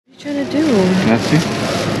What are you trying to do? Nasty.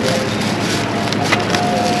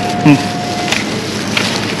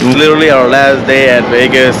 Literally our last day at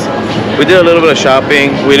Vegas. We did a little bit of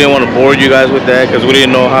shopping. We didn't want to bore you guys with that because we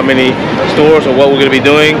didn't know how many stores or what we're going to be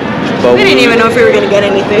doing. But we didn't even know if we were going to get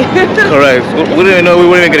anything. Correct. We didn't know we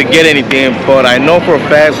weren't going to get anything, but I know for a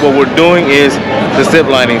fact what we're doing is the zip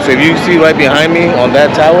lining. So if you see right behind me on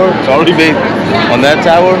that tower, it's already big. On that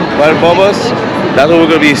tower, right above us, that's what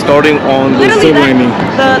we're going to be starting on the zip lining.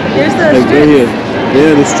 Here's the like strips. Right here.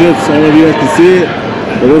 Yeah, the strips. I don't know if you guys can see it,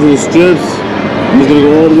 but those are the strips. He's going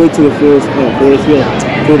to go all the way to the Ferris wheel.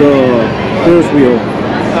 To the Ferris wheel.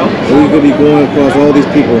 And we're going to be going across all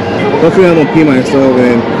these people. Hopefully I don't pee myself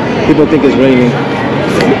and people think it's raining.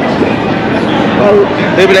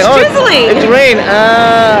 They'll be like, oh, it's rain.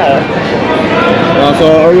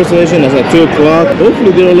 So our reservation is at 2 o'clock.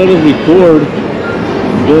 Hopefully they'll let us record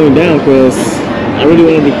going down because I really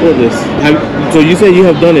want to record this. So you said you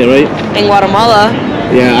have done it, right? In Guatemala.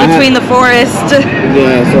 Yeah. Between the forest.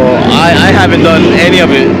 Yeah, so I haven't done any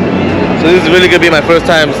of it. So this is really going to be my first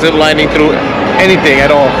time zip lining through anything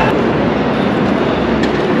at all.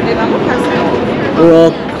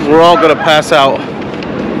 We're all going to pass out.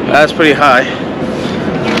 That's pretty high.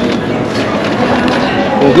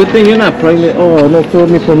 Well, good thing you're not pregnant. Oh, no,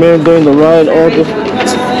 told me premiering during the ride. All the...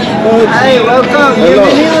 Hi, welcome. Hello.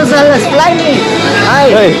 Bienvenidos a las flying.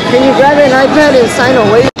 Hi. Hey. Can you grab an iPad and sign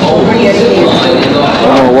away?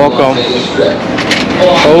 Oh, welcome.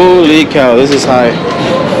 Holy cow, this is high.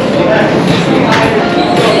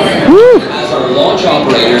 Woo! As our launch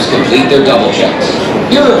operators complete their double checks,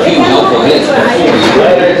 here are a few helpful hints before you.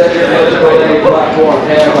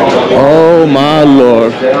 Oh my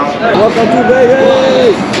lord. Welcome to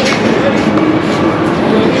Vegas.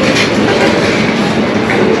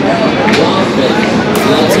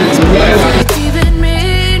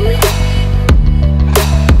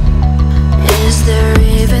 Is there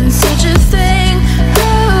even such a thing?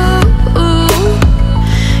 Ooh,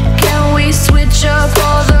 can we switch up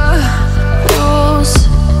all the rules?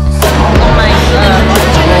 Oh my god.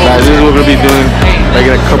 Guys, this is what we're going to be doing like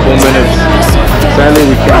in a couple minutes. Sadly,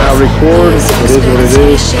 we cannot record. It is what it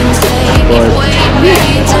is. But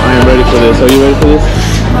I am ready for this. Are you ready for this?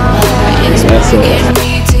 That's it.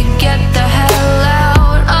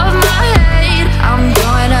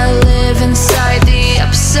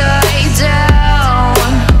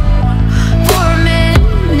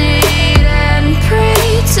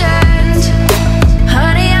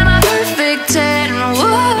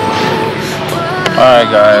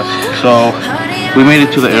 Alright guys, so we made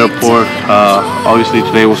it to the airport. Obviously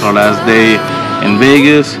today was our last day in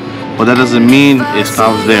Vegas, but that doesn't mean it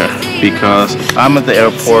stops there because I'm at the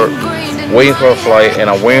airport waiting for a flight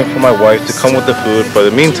and I'm waiting for my wife to come with the food. But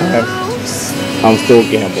in the meantime, I'm still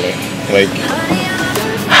gambling. Like,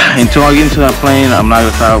 until I get into that plane, I'm not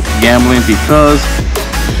gonna stop gambling because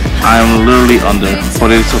I'm literally under.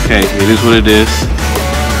 But it's okay, it is what it is.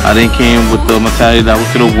 I didn't came with the mentality that I was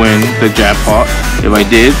gonna win the jackpot. If I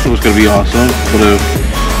did, it was gonna be awesome. But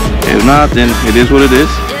if not, then it is what it is.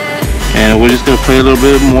 And we're just gonna play a little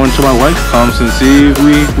bit more until my wife comes and see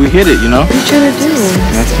if we hit it, you know? What are you trying to do?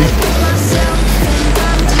 Nasty.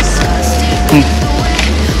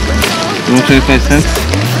 You want 25 cents?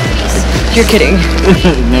 You're kidding.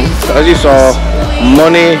 No. As you saw,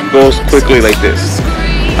 money goes quickly like this.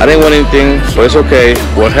 I didn't win anything, but it's okay.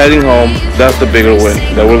 We're heading home. That's the bigger win.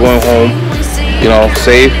 That we're going home, you know,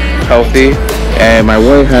 safe, healthy. And my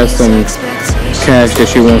wife has some cash that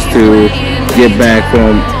she wants to get back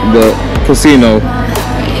from the casino.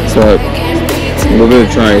 So we're gonna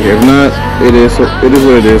try it. If not, it is what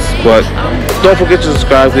it is. But don't forget to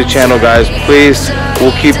subscribe to the channel, guys. Please,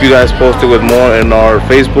 we'll keep you guys posted with more in our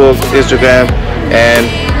Facebook, Instagram, and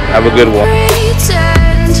have a good one.